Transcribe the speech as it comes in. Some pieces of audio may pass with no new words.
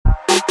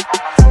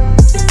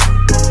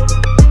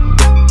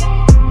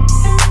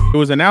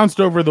was announced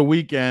over the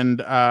weekend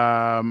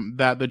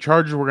that the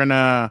Chargers were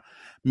gonna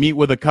meet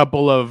with a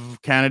couple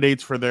of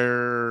candidates for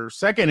their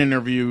second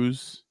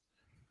interviews,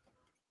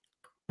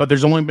 but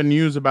there's only been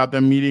news about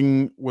them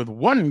meeting with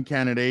one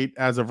candidate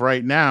as of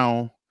right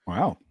now.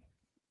 Wow.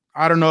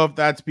 I don't know if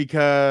that's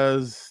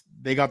because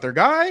they got their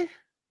guy,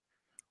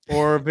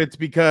 or if it's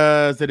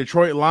because the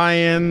Detroit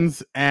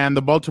Lions and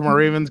the Baltimore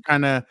Ravens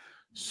kind of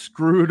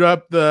screwed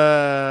up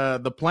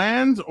the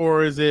plans,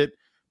 or is it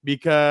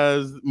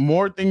because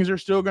more things are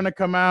still going to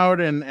come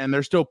out and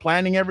they're still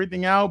planning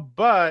everything out?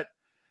 But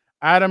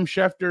Adam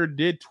Schefter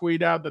did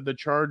tweet out that the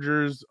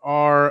Chargers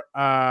are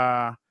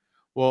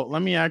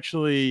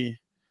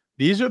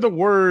these are the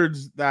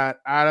words that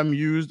Adam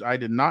used. I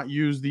did not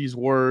use these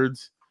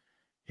words.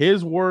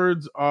 His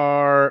words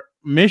are: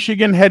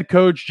 Michigan head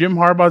coach Jim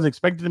Harbaugh is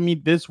expected to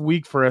meet this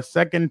week for a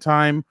second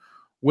time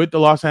with the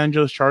Los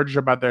Angeles Chargers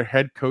about their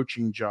head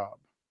coaching job.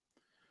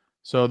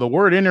 So the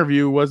word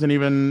interview wasn't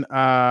even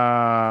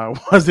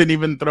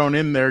thrown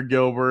in there,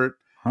 Gilbert.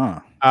 Huh.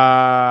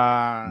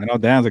 I know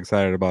Dan's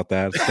excited about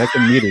that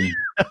second meeting.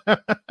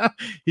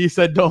 He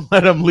said, "Don't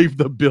let him leave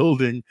the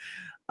building."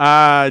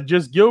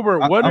 Just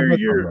Gilbert, what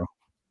your?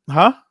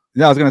 Huh?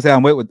 Yeah, I was gonna say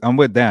I'm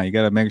with Dan. You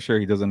got to make sure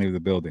he doesn't leave the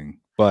building.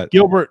 But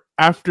Gilbert,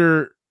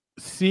 after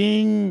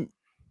seeing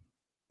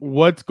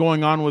what's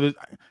going on with it,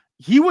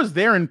 he was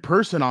there in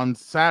person on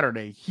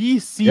Saturday.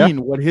 He's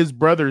seen what his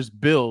brothers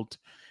built,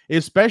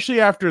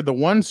 especially after the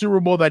one Super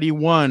Bowl that he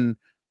won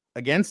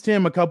against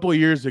him a couple of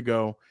years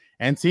ago,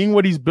 and seeing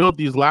what he's built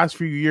these last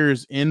few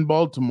years in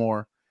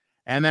Baltimore.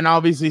 And then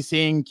obviously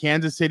seeing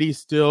Kansas City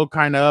still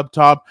kind of up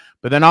top.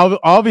 But then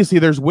obviously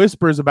there's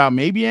whispers about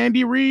maybe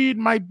Andy Reid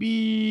might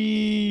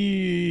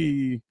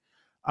be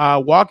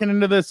walking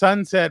into the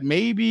sunset.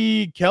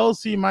 Maybe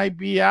Kelsey might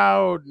be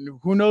out.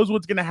 Who knows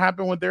what's going to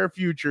happen with their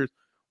futures?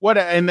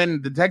 And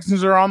then the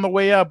Texans are on the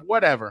way up.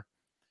 Whatever.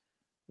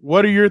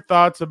 What are your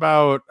thoughts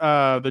about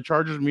the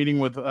Chargers meeting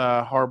with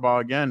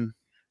Harbaugh again?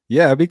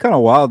 Yeah, it'd be kind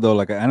of wild, though.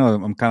 Like, I know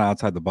I'm kind of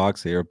outside the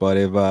box here, but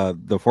if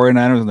the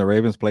 49ers and the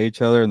Ravens play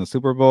each other in the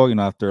Super Bowl,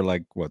 after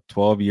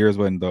 12 years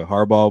when the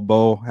Harbaugh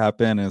Bowl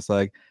happened, and it's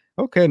like,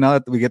 okay, now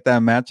that we get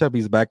that matchup,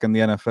 he's back in the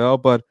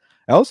NFL. But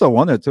I also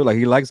wonder, too,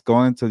 he likes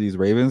going to these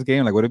Ravens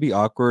games. Would it be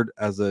awkward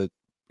as a,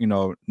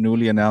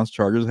 newly announced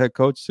Chargers head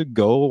coach to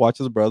go watch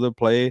his brother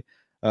play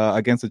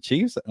against the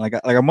Chiefs?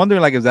 I'm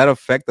wondering, does that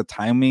affect the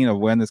timing of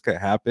when this could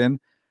happen?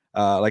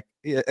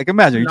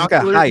 Imagine you just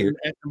got hired.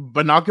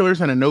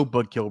 Binoculars and a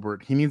notebook,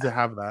 Gilbert. He needs to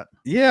have that.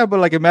 Yeah,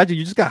 but imagine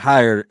you just got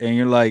hired and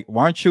you're like,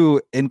 why aren't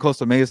you in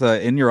Costa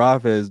Mesa in your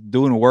office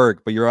doing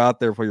work, but you're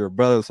out there for your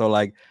brother? So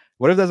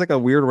what if there's a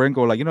weird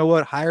wrinkle? You know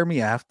what? Hire me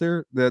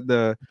after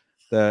the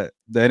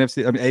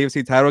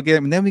AFC title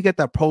game, and then we get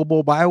that Pro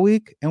Bowl bye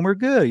week, and we're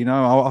good.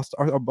 I'll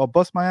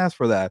bust my ass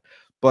for that.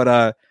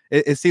 But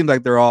it seems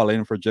like they're all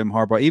in for Jim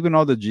Harbaugh, even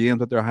all the GMs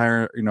that they're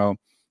hiring.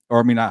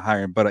 Not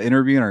hiring, but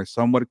interviewing are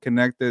somewhat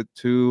connected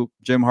to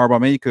Jim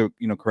Harbaugh. Maybe you could,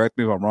 correct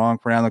me if I'm wrong,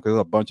 Fernando, because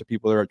there's a bunch of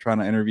people that are trying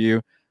to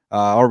interview.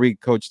 I'll read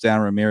Coach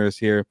Dan Ramirez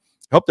here.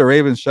 Hope the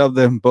Ravens shove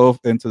them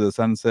both into the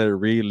sunset.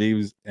 Reed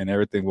leaves and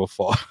everything will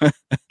fall.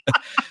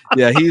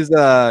 Yeah, he's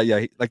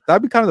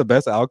that'd be kind of the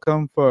best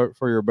outcome for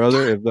your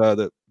brother if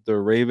the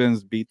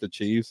Ravens beat the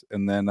Chiefs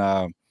and then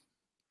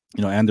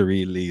Andy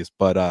Reid leaves.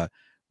 But a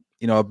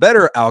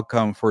better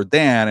outcome for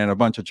Dan and a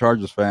bunch of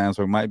Chargers fans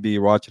who might be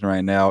watching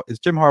right now is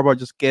Jim Harbaugh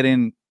just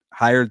getting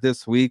hired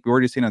this week. We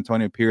already seen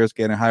Antonio Pierce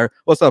getting hired.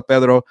 What's up,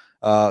 Pedro?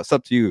 It's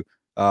up to you,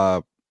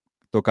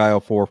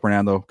 Tocayo for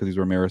Fernando, because he's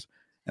Ramirez.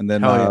 And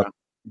then,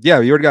 you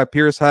already got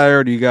Pierce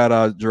hired. You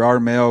got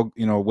Gerard Mayo,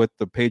 with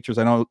the Patriots.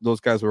 I know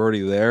those guys were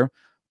already there,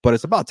 but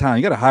it's about time.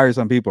 You got to hire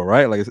some people,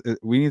 right?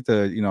 We need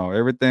to,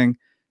 everything.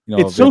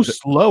 It's so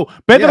slow.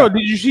 Pedro,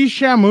 did you see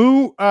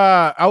Shamu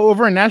out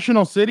over in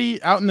National City,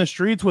 out in the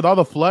streets with all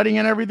the flooding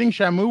and everything?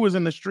 Shamu was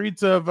in the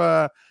streets of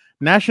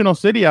National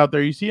City out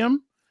there. You see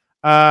him?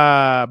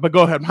 But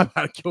go ahead. My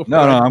bad.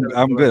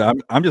 I'm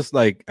good. I'm just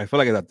I feel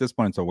like at this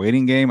point it's a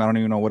waiting game. I don't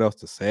even know what else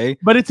to say.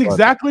 But it's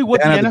exactly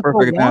what the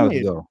NFL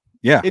wanted.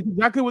 Yeah, it's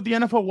exactly what the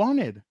NFL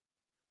wanted.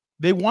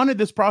 They wanted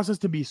this process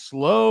to be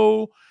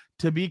slow,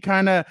 to be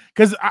kind of,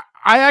 because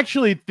I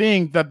actually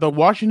think that the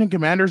Washington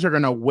Commanders are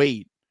going to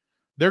wait.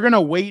 They're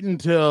gonna wait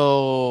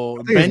until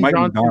Ben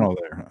Johnson.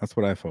 There. That's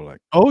what I feel like.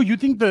 Oh, you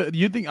think?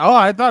 Oh,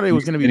 I thought it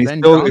was gonna be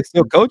Ben Johnson. It's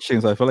still coaching,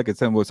 so I feel like it's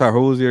him. Sorry,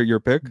 who was your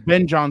pick?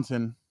 Ben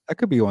Johnson. That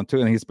could be one too,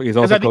 and he's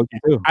also coaching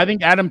too. I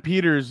think Adam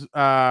Peters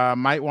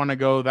might want to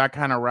go that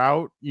kind of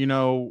route,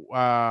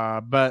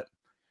 but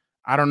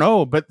I don't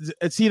know. But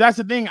see, that's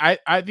the thing.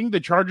 I think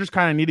the Chargers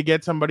kind of need to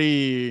get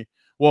somebody.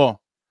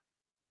 Well,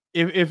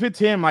 if it's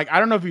him, I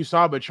don't know if you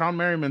saw, but Sean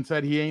Merriman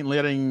said he ain't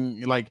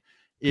letting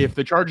if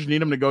the Chargers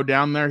need him to go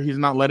down there, he's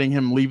not letting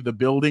him leave the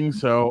building.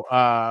 So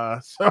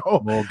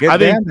get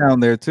Dan down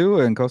there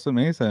too in Costa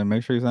Mesa and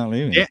make sure he's not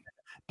leaving.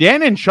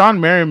 Dan and Sean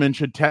Merriman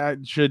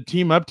should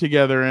team up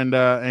together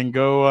and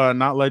go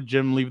not let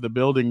Jim leave the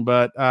building.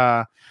 But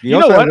he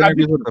also has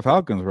interviews with the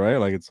Falcons,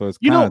 right? It's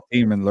kind of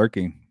team and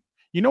lurking.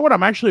 You know what?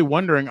 I'm actually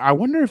wondering. I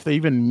wonder if they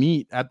even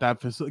meet at that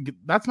facility.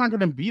 That's not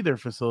going to be their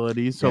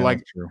facility. So, Yeah, like,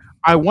 that's true.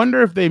 I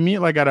wonder if they meet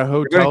like at a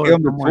They're gonna hotel give or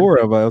him the somewhere. tour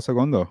of El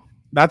Segundo.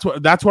 That's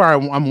where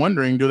I'm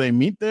wondering. Do they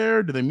meet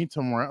there? Do they meet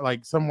somewhere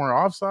like somewhere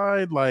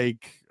offside?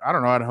 Like I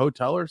don't know, at a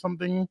hotel or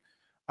something.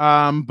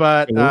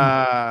 But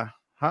Tulum.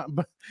 huh,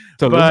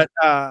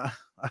 Tulum.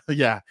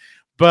 yeah,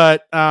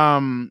 but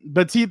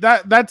see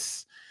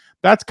that's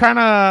kind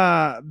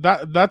of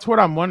that's what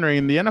I'm wondering.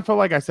 In the NFL,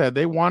 like I said,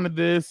 they wanted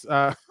this.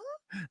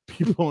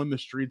 People in the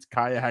streets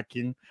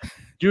kayaking,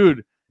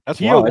 dude. That's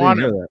wild. I didn't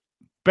Tijuana, hear that.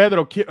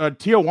 Pedro,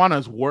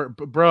 Tijuana's work,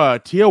 bro.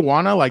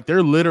 Tijuana, like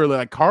they're literally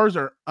like cars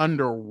are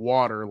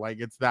underwater, like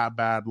it's that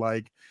bad.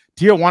 Like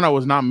Tijuana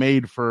was not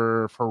made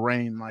for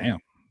rain. Like Damn.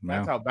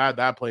 that's Wow. how bad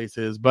that place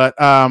is. But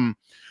I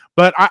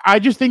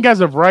just think as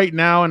of right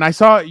now, and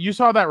you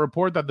saw that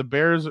report that the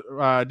Bears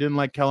didn't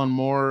let Kellen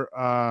Moore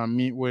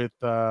meet with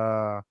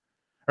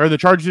or the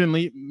Chargers didn't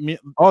meet.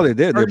 Oh, they did.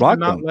 They Chargers did blocked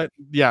not them. let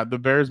the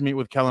Bears meet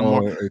with Kellen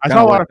Moore. Oh, it I kind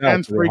saw of a lot of worked out.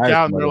 fans So they freak hired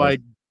out and they're somebody else.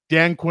 like,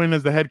 Dan Quinn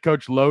is the head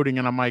coach loading,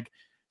 and I'm like,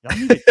 y'all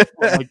need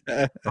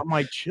to I'm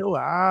like, chill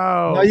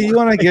out. No, you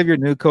want to give your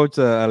new coach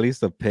at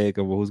least a pick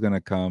of who's going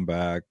to come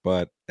back,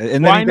 but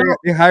and Well, then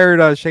they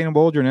hired Shane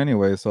Waldron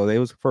anyway, so they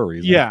was for a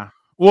reason. yeah.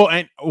 Well,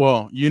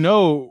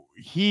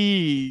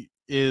 he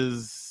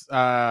is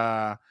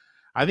I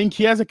think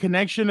he has a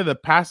connection to the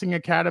passing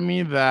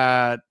academy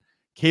that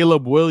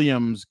Caleb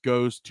Williams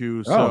goes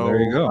to. So there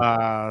you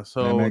go.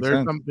 So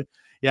there's something.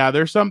 Yeah,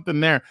 there's something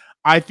there.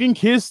 I think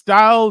his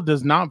style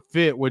does not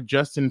fit what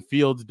Justin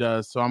Fields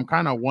does. So I'm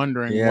kind of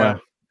wondering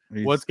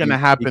what's going to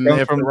happen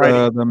if from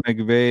the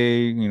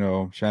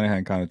McVay,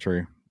 Shanahan kind of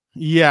tree.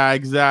 Yeah,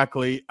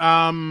 exactly.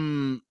 Are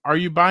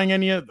you buying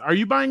any of the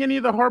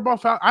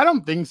Harbaugh? I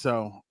don't think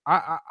so.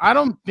 I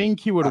don't think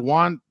he would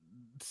want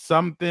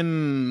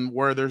something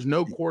where there's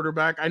no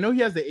quarterback. I know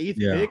he has the 8th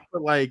pick,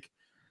 but like,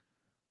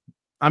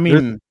 I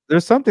mean,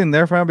 there's something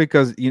there for him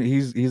because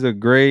he's a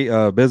great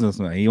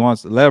businessman. He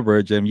wants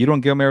leverage, and you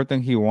don't give him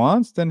everything he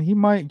wants, then he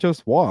might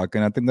just walk.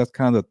 And I think that's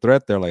kind of the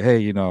threat there. Like,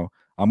 hey,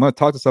 I'm going to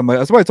talk to somebody.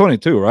 That's why it's only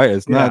 2, right?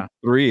 It's not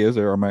 3, is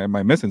there? Or am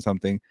I missing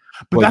something?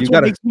 But that's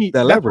what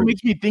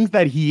makes me think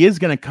that he is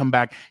going to come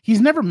back. He's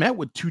never met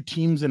with 2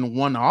 teams in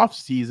one off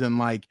season.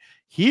 Like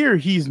here,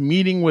 he's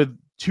meeting with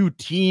 2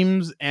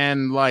 teams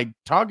and like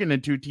talking to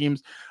 2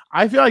 teams.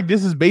 I feel like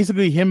this is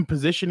basically him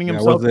positioning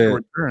himself to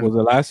return. Was it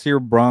last year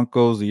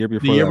Broncos? The year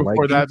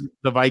before that,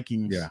 the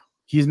Vikings. Yeah.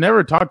 He's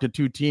never talked to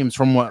 2 teams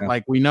from what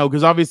like we know,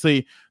 because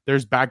obviously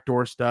there's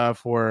backdoor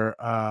stuff but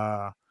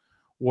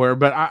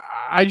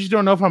I just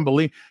don't know if I'm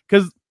believing,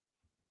 because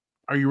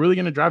are you really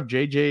going to draft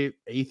JJ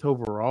 8th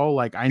overall?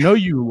 Like, I know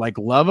you like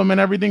love him and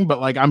everything, but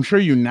like, I'm sure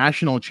you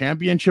national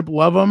championship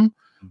love him,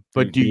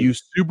 but do you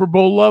Super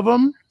Bowl love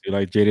him? You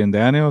like Jaden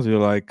Daniels? You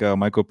like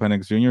Michael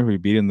Penix Jr., who he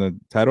beat in the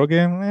title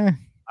game?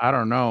 I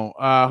don't know.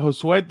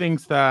 Josue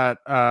thinks that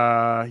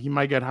he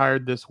might get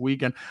hired this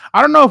weekend.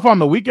 I don't know if on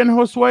the weekend,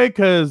 Josue,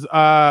 because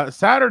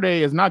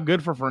Saturday is not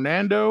good for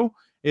Fernando.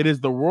 It is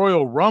the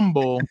Royal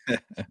Rumble,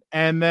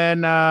 and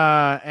then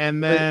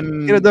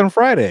get it done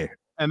Friday.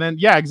 And then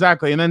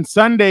exactly. And then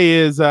Sunday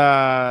is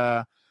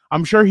I'm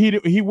sure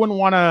he wouldn't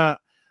want to.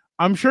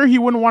 I'm sure he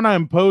wouldn't want to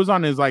impose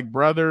on his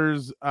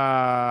brothers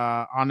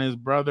like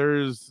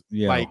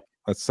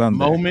a Sunday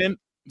moment.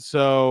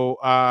 So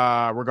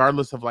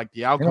regardless of like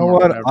the outcome, you know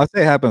what? I'll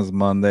say it happens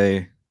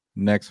Monday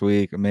next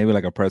week, maybe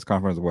like a press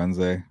conference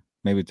Wednesday,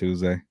 maybe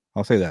Tuesday.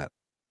 I'll say that.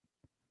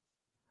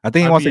 I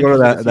think he wants to go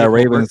to that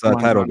Ravens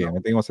title game. I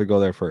think he wants to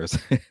go there first.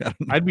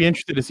 I'd be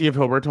interested to see if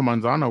Gilberto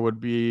Manzano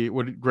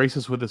would grace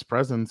us with his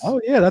presence. Oh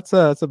yeah, that's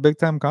a big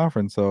time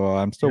conference. So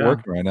I'm still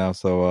working right now.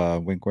 So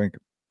wink, wink.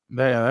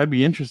 Yeah, that'd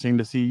be interesting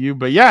to see you.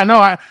 But yeah, no,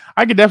 I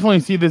could definitely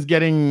see this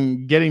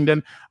getting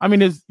done. I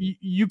mean,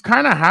 you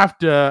kind of have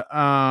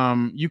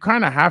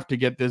to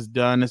get this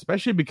done,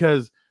 especially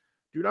because,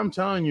 dude, I'm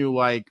telling you,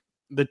 like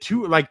the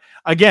 2, like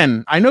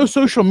again, I know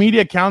social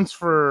media counts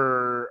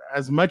for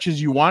as much as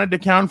you wanted to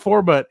count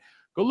for, but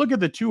go look at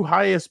the 2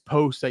 highest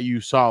posts that you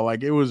saw.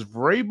 Like it was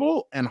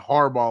Vrabel and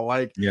Harbaugh.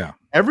 Like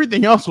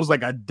everything else was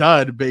like a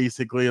dud,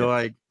 basically.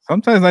 Like.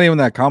 Sometimes not even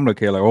that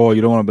complicated. Like, oh,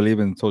 you don't want to believe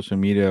in social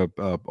media,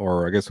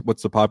 or I guess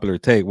what's the popular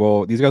take?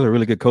 Well, these guys are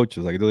really good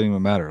coaches. Like, it doesn't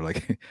even matter.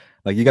 Like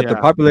you got the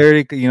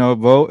popularity,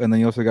 vote, and then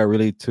you also got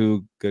really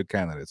 2 good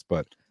candidates.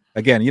 But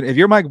again, if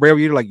you're Mike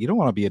Vrabel, you're like, you don't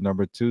want to be a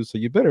number 2, so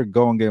you better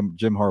go and get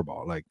Jim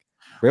Harbaugh. Like,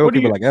 Vrabel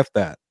people like F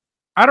that.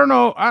 I don't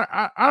know.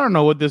 I don't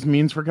know what this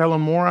means for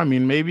Kellen Moore. I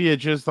mean, maybe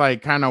it's just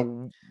like kind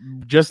of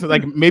just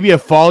like maybe a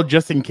fall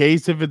just in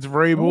case if it's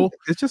Vrabel.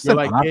 It's just an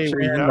option.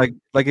 Hey,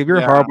 like if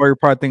you're Harbaugh, you're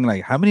probably thinking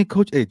like, how many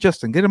coaches? Hey,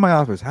 Justin, get in my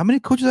office. How many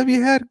coaches have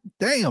you had?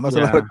 Damn, that's a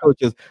lot of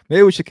coaches.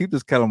 Maybe we should keep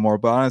this Kellen Moore.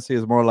 But honestly,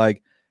 it's more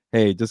like,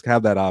 hey, just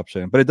have that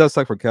option. But it does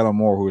suck for Kellen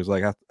Moore, who is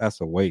like has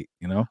to wait.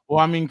 Well,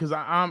 I mean, because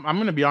I'm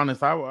gonna be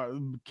honest.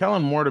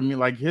 Kellen Moore to me,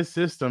 like his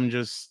system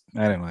just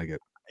I didn't like it.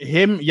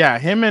 Him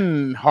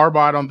and Harbaugh,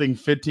 I don't think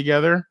fit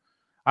together.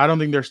 I don't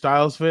think their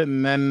styles fit.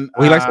 And then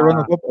Well, he likes to run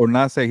the football, or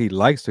not say he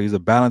likes to. He's a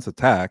balanced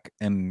attack,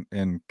 and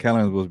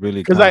Kellen was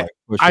really because kind of like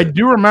push I it.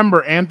 do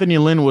remember Anthony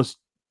Lynn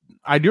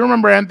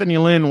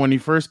when he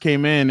first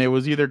came in. It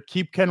was either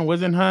keep Ken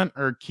Wisenhunt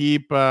or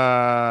keep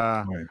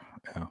Pagano,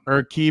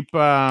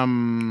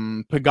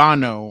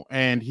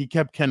 and he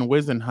kept Ken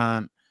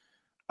Wisenhunt.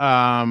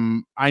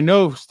 I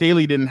know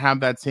Staley didn't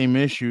have that same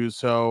issue,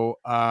 so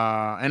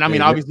and I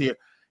mean, obviously,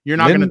 you're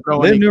not going to throw.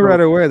 Lynn knew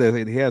right away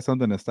that he had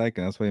something to stake,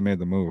 and that's why he made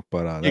the move.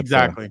 But that's,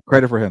 exactly,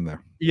 credit for him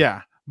there.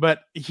 Yeah,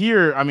 but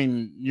here, I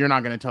mean, you're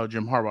not going to tell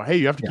Jim Harbaugh, hey,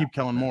 you have to keep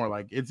Kellen Moore.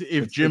 Like it's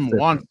Jim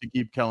wants to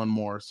keep Kellen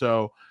Moore,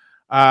 so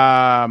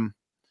Belichick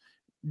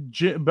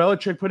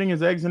putting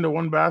his eggs into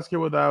one basket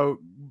without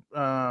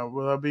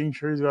being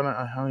sure he's gonna.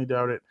 I highly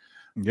doubt it.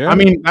 Yeah, I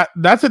mean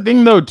that's the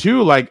thing though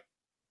too. Like,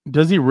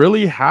 does he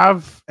really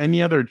have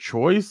any other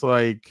choice?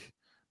 Like,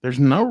 there's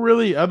no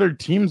really other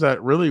teams that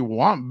really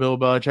want Bill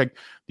Belichick.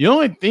 The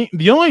only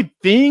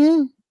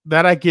thing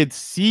that I could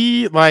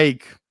see,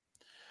 like,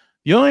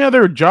 the only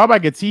other job I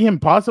could see him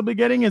possibly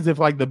getting is if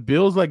like the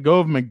Bills let go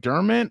of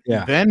McDermott.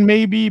 Yeah, then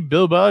maybe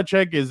Bill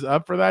Belichick is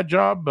up for that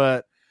job.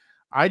 But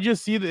I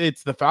just see that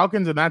it's the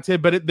Falcons and that's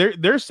it. But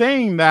they're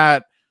saying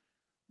that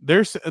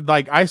there's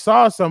like I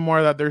saw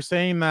somewhere that they're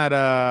saying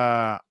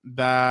that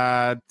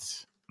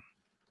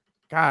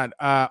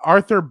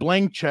Arthur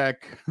Blankcheck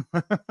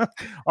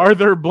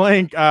Arthur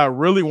Blank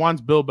really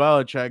wants Bill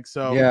Belichick.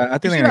 So yeah, I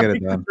think they're gonna get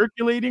it done.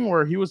 Circulating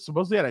where he was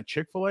supposedly at a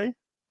Chick-fil-A.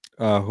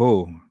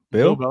 Who?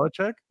 Bill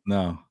Belichick?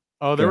 No.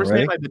 Oh, they were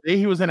saying like the day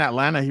he was in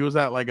Atlanta, he was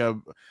at like I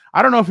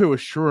don't know if it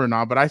was true or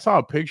not, but I saw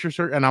a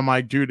picture and I'm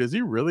like, dude, is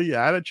he really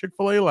at a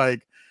Chick-fil-A?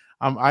 Like,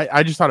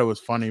 I just thought it was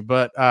funny,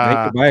 but they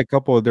could buy a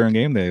couple during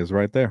game days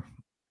right there.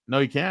 No,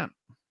 you can't.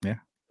 Yeah,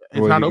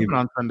 it's not open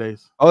on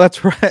Sundays. Oh,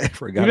 that's right. I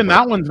forgot. Even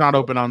that one's not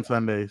open on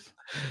Sundays.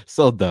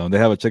 So dumb. They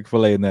have a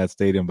Chick-fil-A in that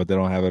stadium, but they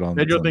don't have it on.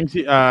 Pedro thinks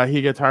he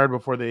gets hired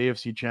before the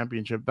AFC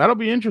Championship. That'll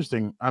be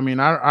interesting. I mean,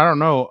 I don't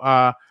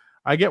know.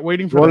 I get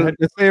waiting for the head.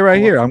 Let's say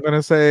right here. I'm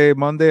gonna say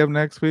Monday of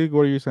next week.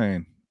 What are you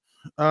saying?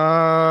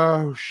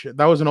 Shit,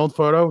 that was an old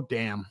photo.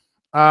 Damn.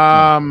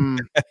 Damn,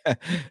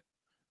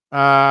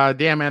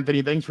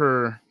 Anthony. Thanks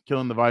for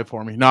killing the vibe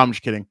for me. No, I'm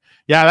just kidding.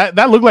 Yeah,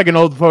 that looked like an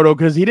old photo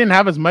because he didn't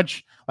have as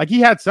much. Like he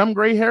had some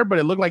gray hair, but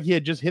it looked like he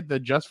had just hit the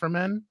Just for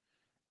Men.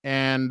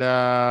 And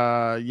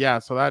yeah,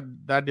 so that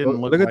didn't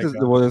look. Look at this.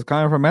 Well, it's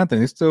coming from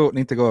Anthony. They still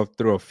need to go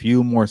through a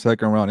few more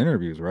second round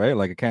interviews, right?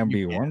 Like it can't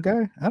be one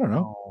guy. I don't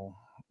know.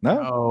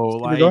 No,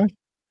 like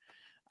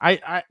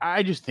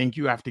I just think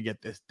you have to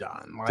get this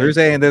done like,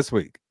 Thursday and this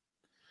week.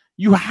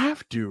 You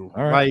have to.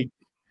 All right. Like,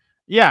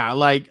 yeah,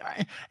 like,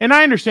 and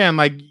I understand.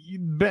 Like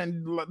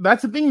Ben,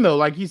 that's the thing though.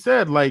 Like he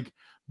said, like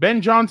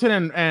Ben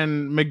Johnson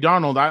and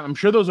McDonald. I'm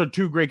sure those are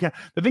two great.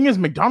 The thing is,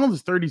 McDonald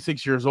is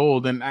 36 years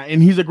old,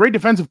 and he's a great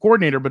defensive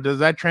coordinator. But does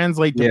that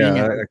translate to being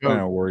a head coach?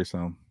 Kind of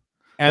worrisome.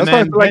 And that's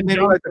then why I feel like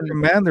maybe like the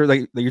Commanders,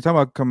 like you're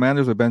talking about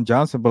Commanders with Ben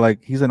Johnson, but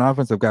like he's an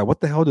offensive guy.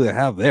 What the hell do they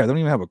have there? They don't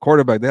even have a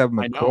quarterback. They have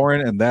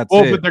McLaurin, and that's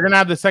it. But they're gonna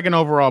have the second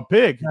overall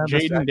pick,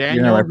 Jaden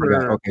Daniels.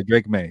 Okay,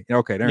 Drake May.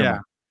 Okay, never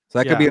mind. So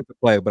that could be into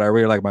play, but I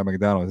really like my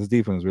McDonald. His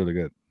defense is really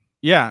good.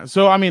 Yeah,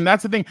 so I mean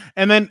that's the thing.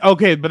 And then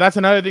but that's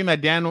another thing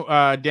that Dan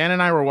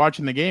and I were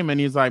watching the game, and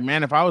he's like,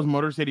 man, if I was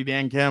Motor City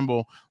Dan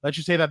Campbell, let's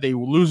just say that they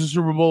lose the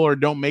Super Bowl or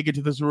don't make it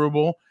to the Super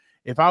Bowl.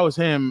 If I was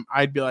him,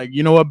 I'd be like,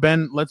 you know what,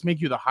 Ben, let's make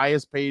you the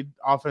highest paid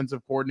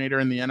offensive coordinator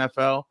in the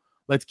NFL.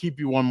 Let's keep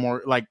you one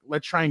more. Like,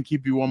 let's try and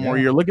keep you one more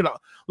year. Look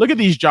at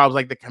these jobs,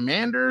 like the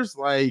Commanders,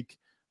 like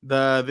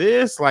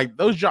like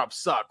those jobs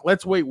suck.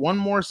 Let's wait one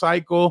more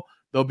cycle.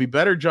 There'll be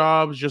better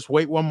jobs. Just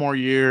wait one more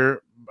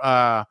year.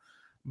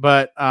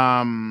 But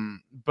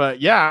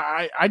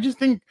yeah, I just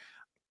think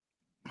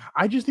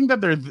that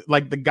they're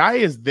like the guy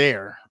is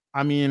there.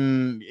 I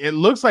mean, it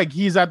looks like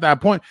he's at that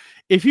point.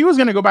 If he was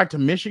going to go back to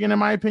Michigan, in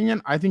my opinion,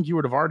 I think he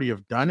would have already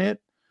have done it.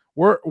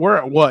 We're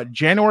at what,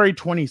 January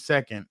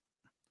 22nd.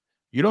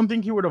 You don't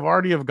think he would have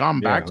already have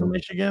gone back to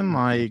Michigan?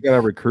 Like, you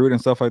gotta recruit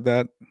and stuff like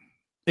that.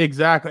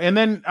 Exactly. And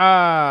then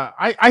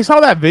I saw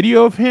that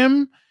video of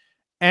him,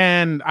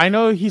 and I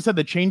know he said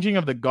the changing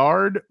of the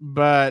guard,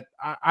 but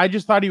I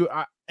just thought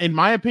in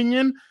my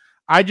opinion,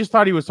 I just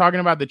thought he was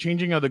talking about the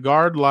changing of the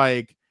guard.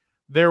 Like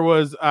there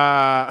was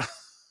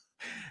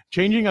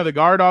changing of the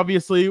guard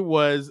obviously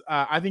was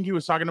I think he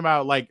was talking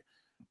about like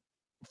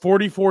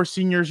 44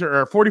 seniors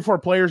or 44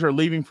 players are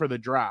leaving for the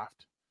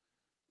draft.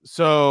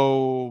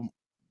 So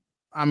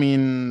I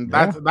mean,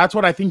 that's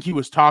what I think he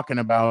was talking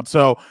about.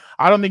 So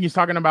I don't think he's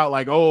talking about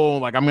like, oh,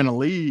 like I'm gonna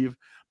leave.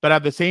 But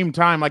at the same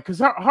time, like, because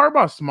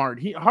Harbaugh's smart.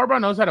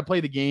 Harbaugh knows how to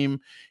play the game.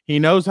 He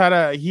knows how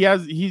to.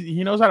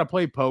 He knows how to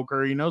play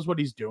poker. He knows what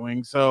he's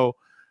doing. So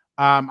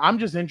I'm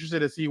just interested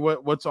to see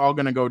what's all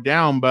gonna go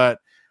down. But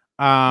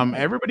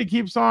everybody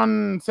keeps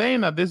on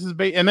saying that this is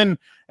and then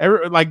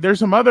like there's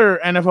some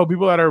other NFL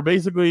people that are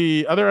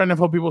basically other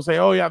NFL people say,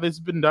 oh yeah, this has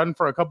been done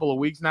for a couple of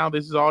weeks now.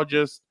 This is all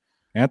just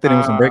Anthony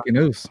with some breaking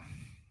news.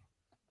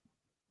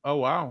 Oh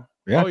wow.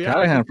 Yeah,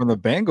 Callahan from the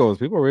Bengals.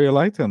 People really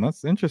liked him.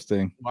 That's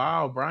interesting.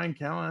 Wow, Brian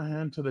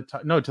Callahan to the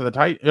Titans.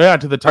 Yeah,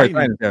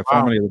 Wow.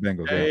 formerly the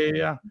Bengals.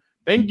 Yeah.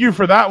 Thank you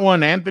for that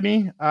one,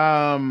 Anthony.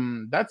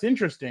 That's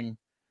interesting.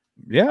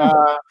 Yeah.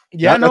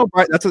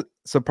 That's a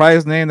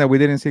surprise name that we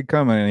didn't see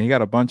coming, and he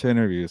got a bunch of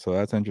interviews, so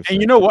that's interesting.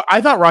 And you know what?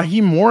 I thought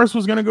Raheem Morris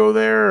was going to go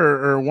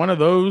there, or one of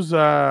those.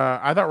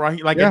 I thought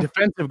Raheem, a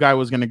defensive guy,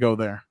 was going to go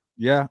there.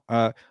 Yeah,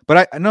 but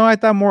I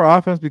thought more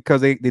offense because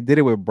they did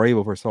it with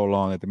Bravo for so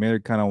long that the Mayor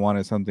kind of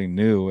wanted something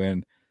new,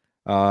 and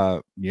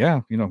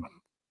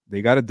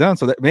they got it done.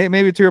 So that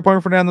maybe to your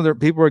point, Fernando,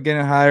 people are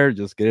getting hired.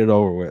 Just get it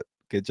over with.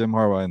 Get Jim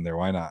Harbaugh in there.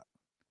 Why not?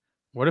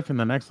 What if in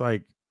the next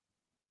I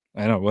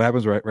know what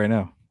happens right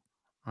now.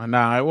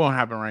 No, it won't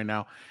happen right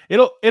now.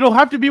 It'll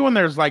have to be when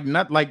there's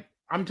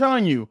I'm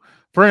telling you,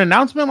 for an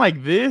announcement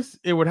like this,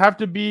 it would have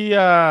to be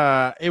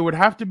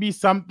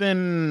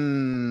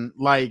something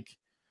like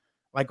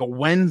a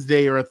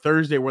Wednesday or a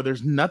Thursday where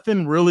there's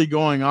nothing really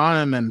going on,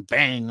 and then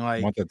bang,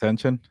 want the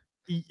attention.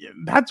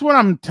 That's what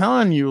I'm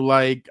telling you.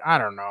 I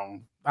don't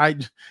know.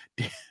 Dan's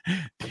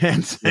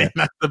saying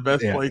that's the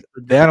best place.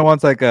 Dan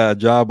wants a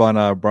job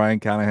on Brian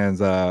Callahan's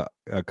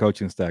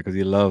coaching staff because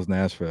he loves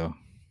Nashville.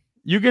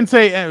 You can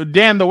say,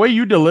 Dan, the way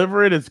you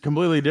deliver it is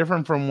completely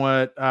different from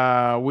what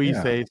we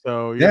say.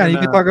 So you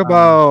can talk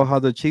about how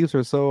the Chiefs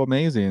are so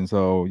amazing.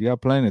 So you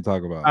got plenty to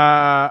talk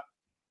about.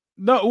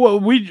 No, well,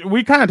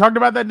 we kind of talked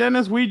about that,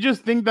 Dennis. We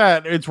just think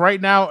that it's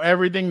right now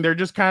everything. They're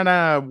just kind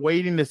of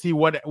waiting to see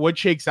what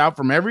shakes out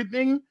from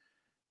everything,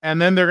 and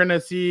then they're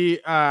gonna see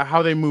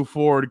how they move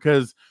forward.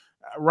 Because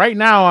right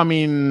now, I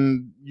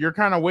mean, you're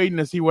kind of waiting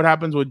to see what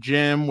happens with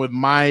Jim, with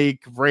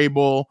Mike,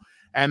 Vrabel.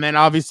 And then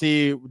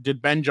obviously,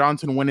 did Ben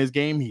Johnson win his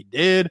game? He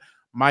did.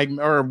 Mike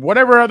or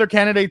whatever other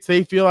candidates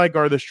they feel like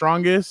are the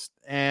strongest.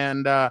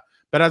 And but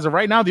as of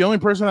right now, the only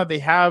person that they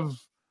have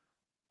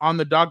on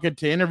the docket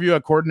to interview,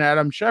 according to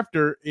Adam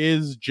Schefter,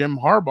 is Jim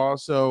Harbaugh.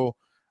 So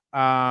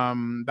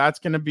that's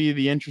going to be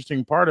the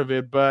interesting part of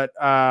it. But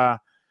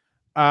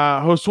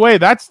Josue,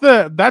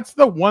 that's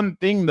the one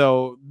thing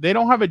though. They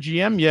don't have a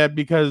GM yet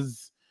because.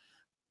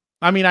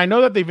 I mean, I know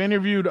that they've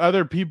interviewed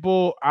other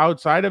people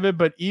outside of it,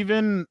 but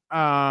even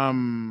I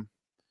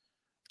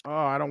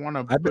don't want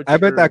to. I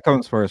bet that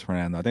comes first,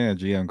 Fernando. I think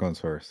the GM comes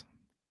first.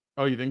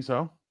 Oh, you think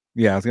so?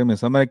 Yeah, it's gonna be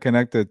somebody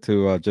connected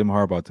to Jim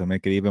Harbaugh to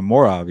make it even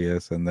more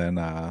obvious, and then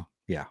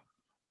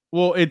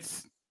Well,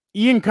 it's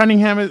Ian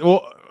Cunningham.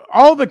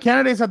 All the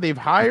candidates that they've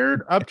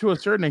hired up to a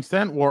certain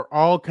extent were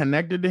all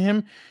connected to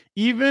him.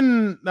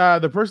 Even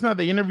the person that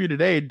they interviewed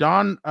today,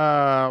 Don, he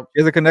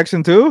has a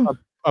connection too.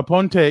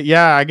 Aponte,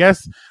 yeah, I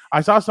guess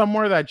I saw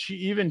somewhere that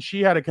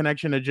she had a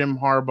connection to Jim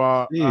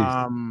Harbaugh.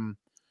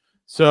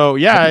 So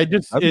yeah,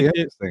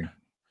 interesting.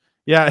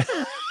 Yeah.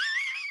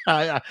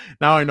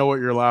 Now I know what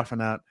you're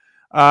laughing at.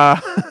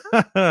 But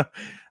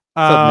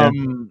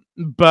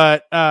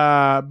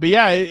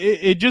yeah,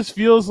 it just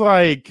feels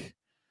like,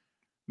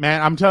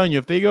 man, I'm telling you,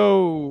 if they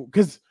go,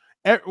 because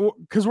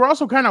we're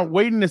also kind of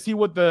waiting to see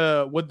what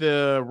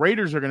the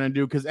Raiders are gonna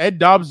do, because Ed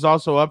Dobbs is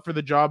also up for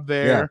the job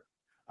there. Yeah.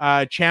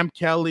 Champ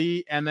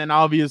Kelly, and then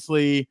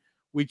obviously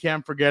we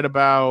can't forget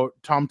about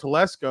Tom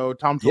Telesco.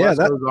 Tom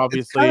Telesco is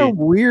obviously, it's kind of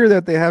weird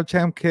that they have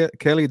Champ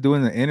Kelly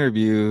doing the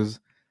interviews,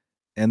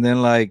 and then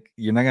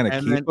you're not gonna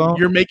keep him.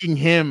 You're making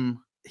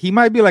him. He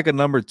might be like a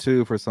number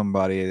 2 for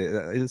somebody.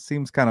 It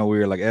seems kind of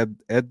weird. Like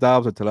Ed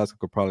Dobbs or Telesco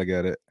could probably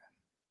get it.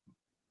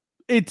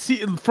 It's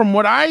from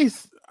what I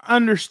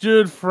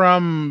understood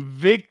from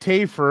Vic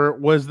Tafur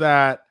was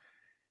that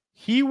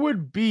he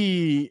would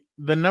be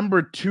the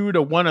number 2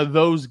 to one of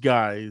those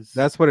guys.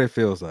 That's what it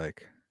feels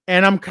like.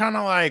 And I'm kind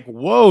of like,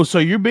 whoa, so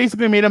you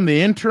basically made him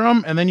the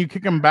interim and then you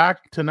kick him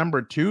back to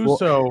number 2. Well,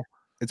 so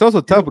it's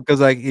also tough because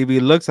if he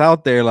looks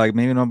out there,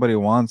 maybe nobody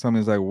wants him.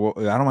 He's like, well,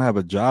 I don't have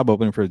a job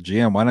opening for a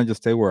GM. Why not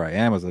just stay where I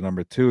am as a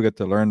number 2, get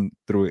to learn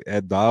through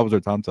Ed Dobbs or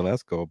Tom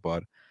Telesco?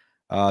 But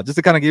just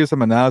to kind of give you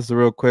some analysis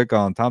real quick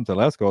on Tom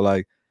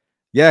Telesco,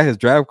 his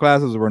draft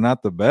classes were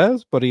not the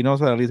best, but he knows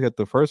how to at least get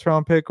the first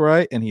round pick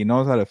right, and he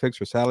knows how to fix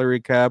your salary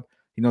cap.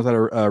 He knows how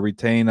to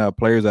retain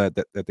players that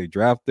they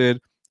drafted.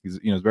 He's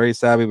very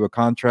savvy with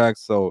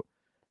contracts, so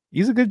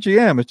he's a good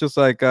GM. It's just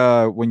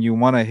when you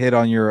want to hit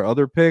on your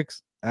other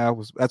picks,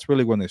 that's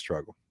really when they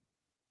struggle,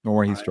 or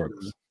when he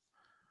struggles.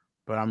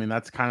 But I mean,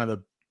 that's kind of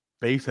the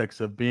basics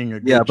of being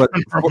a good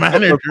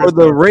manager. For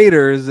the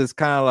Raiders, it's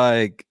kind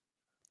of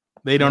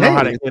they don't know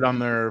how to hit on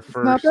their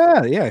first. Not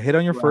bad, hit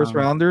on your first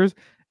rounders.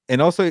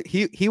 And also,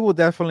 he will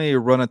definitely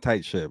run a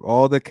tight ship.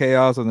 All the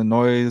chaos and the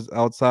noise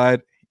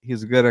outside,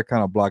 he's good at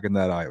kind of blocking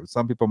that out.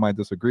 Some people might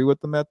disagree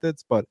with the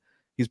methods, but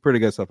he's pretty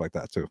good at stuff like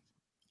that too.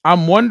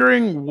 I'm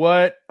wondering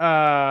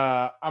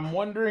I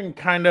wonder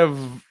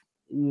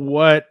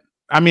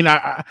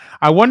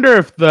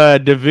if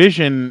the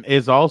division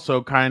is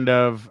also kind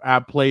of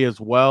at play as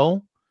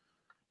well.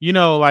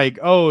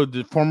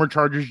 The former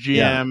Chargers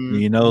GM. Yeah,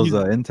 he knows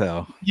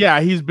intel. Yeah,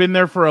 he's been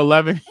there for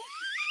 11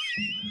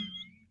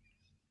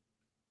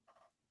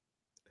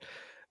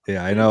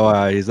 Yeah, I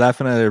know he's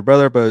laughing at your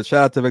brother, but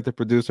shout out to Victor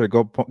Producer.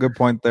 Good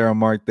point there on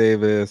Mark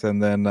Davis.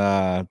 And then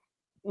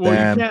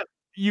Well,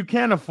 you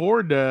can't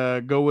afford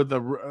to go with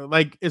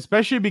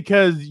especially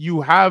because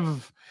you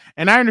have,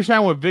 and I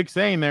understand what Vic's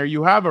saying there.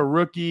 You have a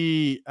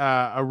rookie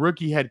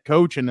head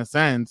coach in a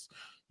sense.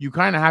 You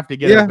kind of have to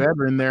get a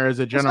veteran there as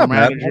a That's general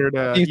not bad.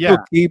 manager You still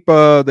keep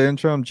the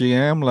interim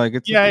GM.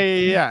 Like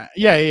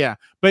yeah.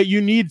 But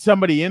you need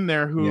somebody in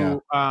there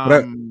who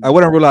But I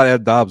wouldn't rule out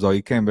Ed Dobbs though.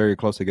 He came very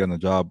close to getting the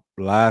job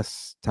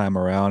last time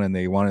around, and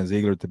they wanted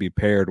Ziegler to be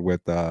paired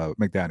with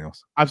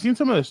McDaniels. I've seen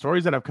some of the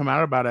stories that have come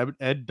out about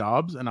Ed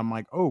Dobbs, and I'm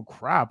like, oh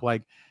crap!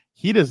 Like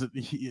he does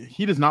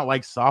not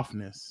like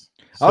softness.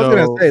 I was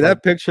gonna say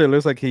that picture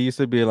looks like he used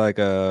to be like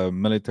a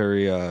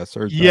military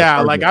surgeon. Yeah,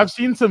 like I've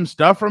seen some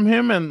stuff from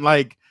him, and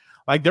like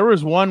there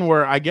was one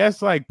where I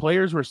guess like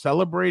players were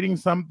celebrating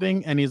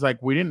something, and he's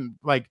like, we didn't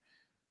like.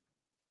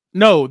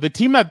 No, the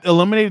team that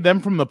eliminated them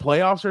from the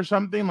playoffs or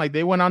something, like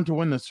they went on to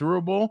win the Super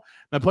Bowl.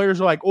 The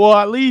players were like, well,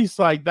 at least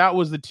like that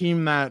was the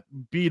team that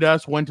beat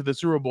us, went to the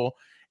Super Bowl.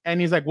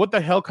 And he's like, what the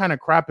hell kind of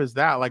crap is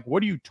that? Like,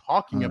 what are you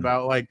talking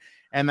about? Like,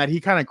 and that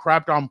he kind of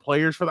crapped on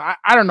players for that.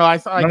 I don't know. I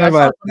saw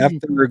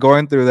after we're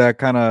going through that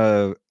kind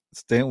of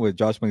stint with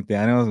Josh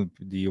McDaniels,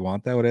 do you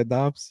want that with Ed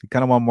Dobbs? You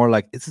kind of want more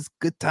like, this is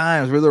good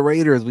times. We're the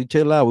Raiders. We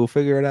chill out. We'll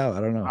figure it out.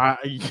 I don't know.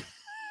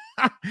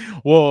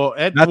 Well,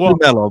 not too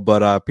mellow,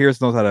 but Pierce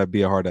knows how to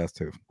be a hard ass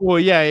too. Well,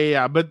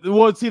 yeah. But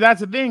see,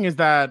 that's the thing is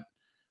that's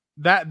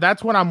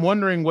what I'm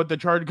wondering what the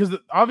charge, because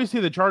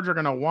obviously the Chargers are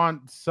gonna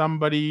want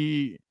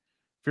somebody.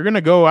 If you're gonna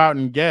go out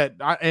and get,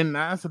 and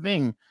that's the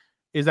thing,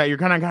 is that you're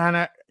gonna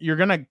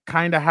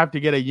kind of have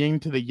to get a yin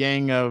to the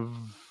yang of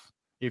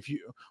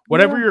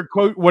whatever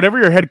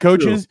your head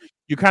coach is,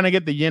 you kind of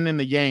get the yin and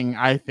the yang.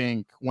 I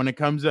think when it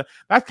comes to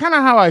that's kind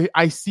of how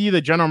I see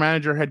the general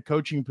manager head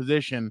coaching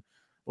position.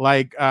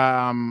 Like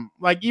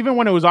even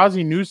when it was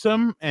Ozzie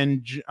Newsome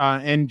and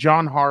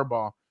John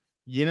Harbaugh,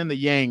 yin and the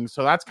yang.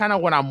 So that's kind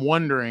of what I'm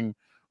wondering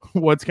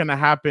what's going to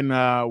happen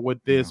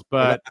with this.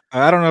 But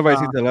I don't know if I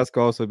see Telesco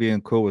also being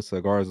cool with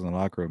cigars in the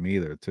locker room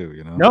either, too.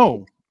 You know?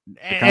 No,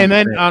 and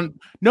then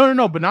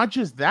no, but not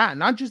just that,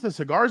 not just the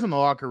cigars in the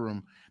locker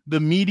room. The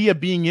media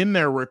being in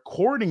there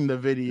recording the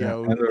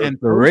video, and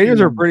the Raiders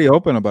are pretty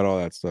open about all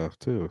that stuff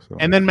too. So.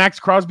 And then Max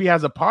Crosby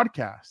has a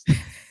podcast.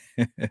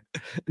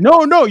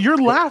 No,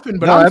 you're laughing,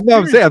 but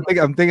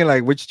I'm thinking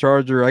like which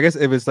Charger. I guess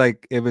if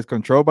it's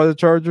controlled by the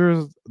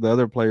Chargers, the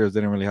other players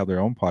didn't really have their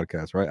own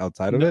podcast, right?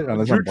 Outside of it,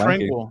 unless Drew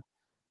Tranquil.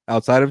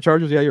 Outside of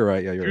Chargers, yeah, you're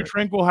right. Yeah, Drew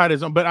Tranquil had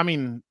his own, but I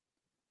mean,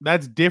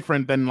 that's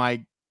different than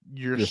like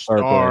your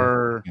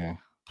star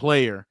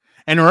player.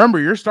 And remember,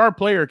 your star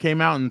player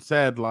came out and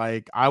said,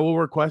 like, I will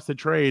request a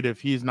trade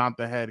if he's not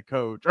the head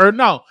coach. Or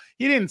no,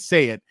 he didn't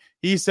say it.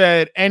 He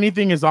said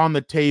anything is on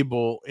the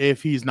table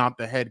if he's not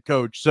the head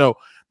coach. So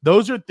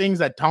those are things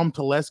that Tom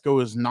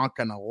Telesco is not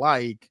going to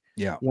like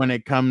when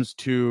it comes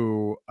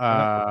to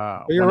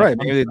but you're right.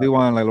 Maybe they do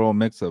want like a little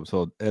mix up.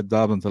 So Ed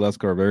Dobbs and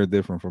Telesco are very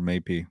different from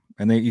AP.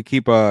 And then you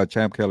keep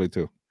Champ Kelly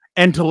too.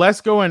 And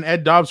Telesco and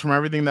Ed Dobbs, from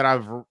everything that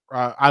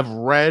I've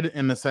read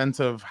in the sense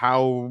of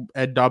how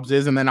Ed Dobbs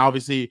is, and then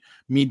obviously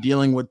me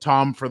dealing with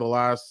Tom for the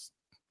last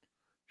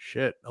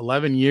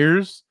 11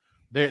 years,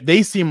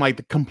 they seem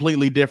like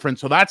completely different.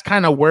 So that's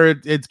kind of where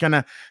it's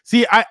gonna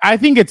see. I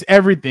think it's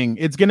everything.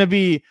 It's gonna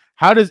be,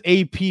 how does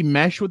AP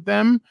mesh with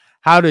them?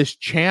 How does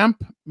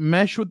Champ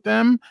mesh with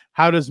them?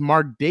 How does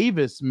Mark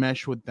Davis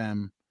mesh with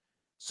them?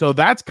 So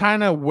that's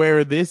kind of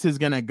where this is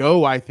going to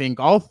go. I think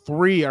all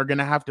three are going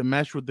to have to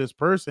mesh with this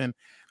person.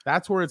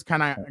 That's where it's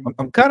kind of...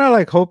 I'm kind of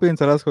like hoping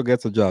Telesco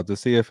gets a job to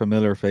see a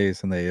familiar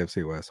face in the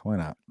AFC West. Why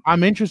not?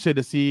 I'm interested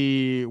to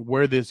see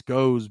where this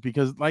goes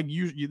because like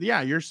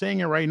you're saying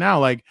it right now.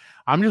 Like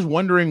I'm just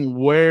wondering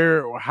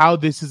how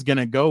this is going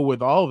to go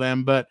with all of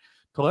them. But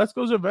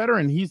Telesco's a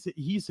veteran.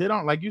 He's hit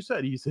on, like you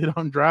said, he's hit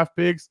on draft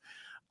picks,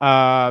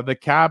 the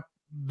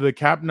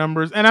cap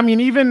numbers. And I mean,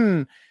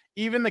 even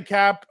the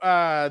cap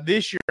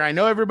this year, I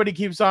know everybody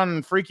keeps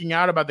on freaking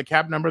out about the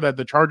cap number that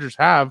the Chargers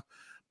have,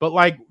 but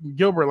like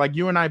Gilbert, like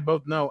you and I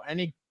both know,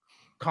 any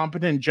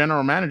competent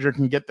general manager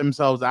can get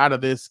themselves out of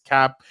this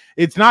cap.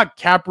 It's not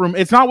cap room.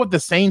 It's not what the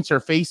Saints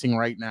are facing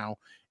right now.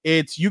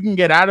 It's you can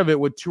get out of it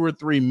with 2 or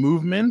 3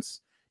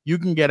 movements. You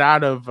can get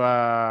out of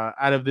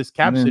this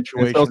cap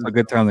situation. It's also a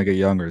good time to get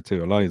younger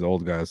too. A lot of these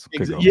old guys.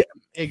 Yeah,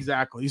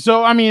 exactly.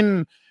 So I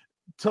mean,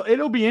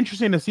 it'll be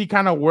interesting to see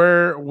kind of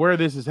where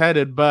this is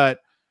headed, but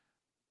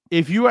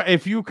if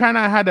you kind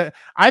of had to,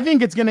 I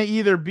think it's going to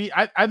either be,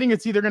 I think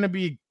it's either going to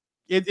be,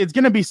 it's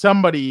going to be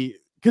somebody,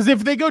 because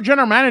if they go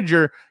general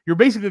manager, you're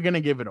basically going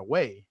to give it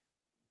away.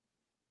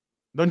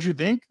 Don't you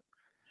think?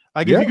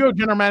 Like if you go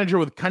general manager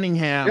with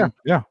Cunningham,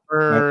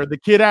 or the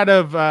kid out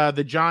of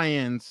the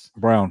Giants,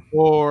 Brown,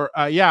 or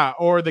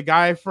the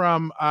guy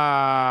from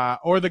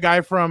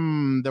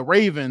the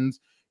Ravens,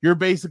 you're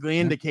basically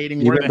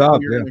indicating where the hell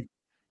you're going.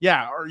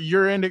 Yeah, or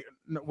you're into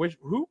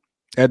who?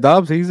 Ed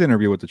Dobbs, he's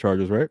interviewed with the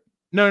Chargers, right?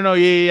 No,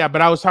 yeah.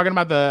 But I was talking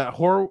about the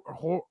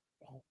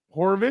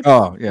Horvitz.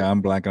 Oh, yeah,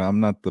 I'm blanking. I'm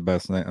not the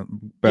best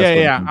name.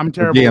 I'm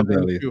terrible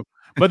too.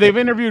 But they've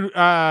interviewed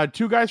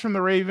 2 guys from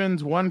the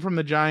Ravens, 1 from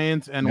the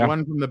Giants, and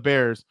 1 from the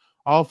Bears.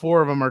 all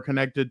four of them are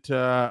connected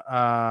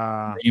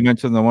to. You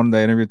mentioned the one that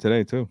I interviewed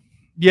today too.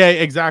 Yeah,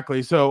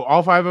 exactly. So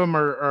all five of them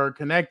are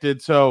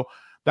connected. So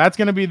that's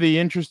going to be the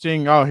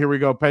interesting. Oh, here we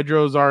go.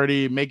 Pedro's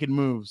already making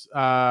moves.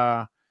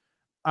 But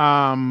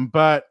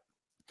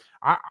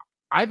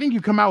I think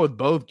you come out with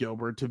both,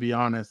 Gilbert, to be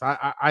honest.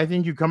 I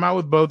think you come out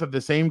with both at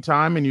the same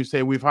time and you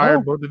say, we've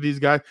hired both of these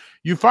guys.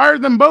 You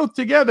fired them both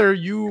together.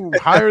 You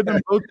hired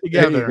them both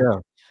together. There you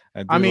go.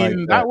 I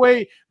mean, that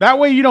way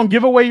you don't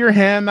give away your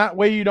hand. That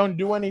way you don't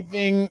do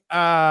anything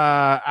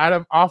out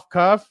of off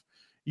cuff.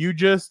 You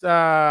just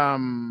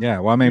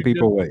why make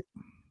people wait?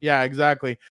 Yeah, exactly.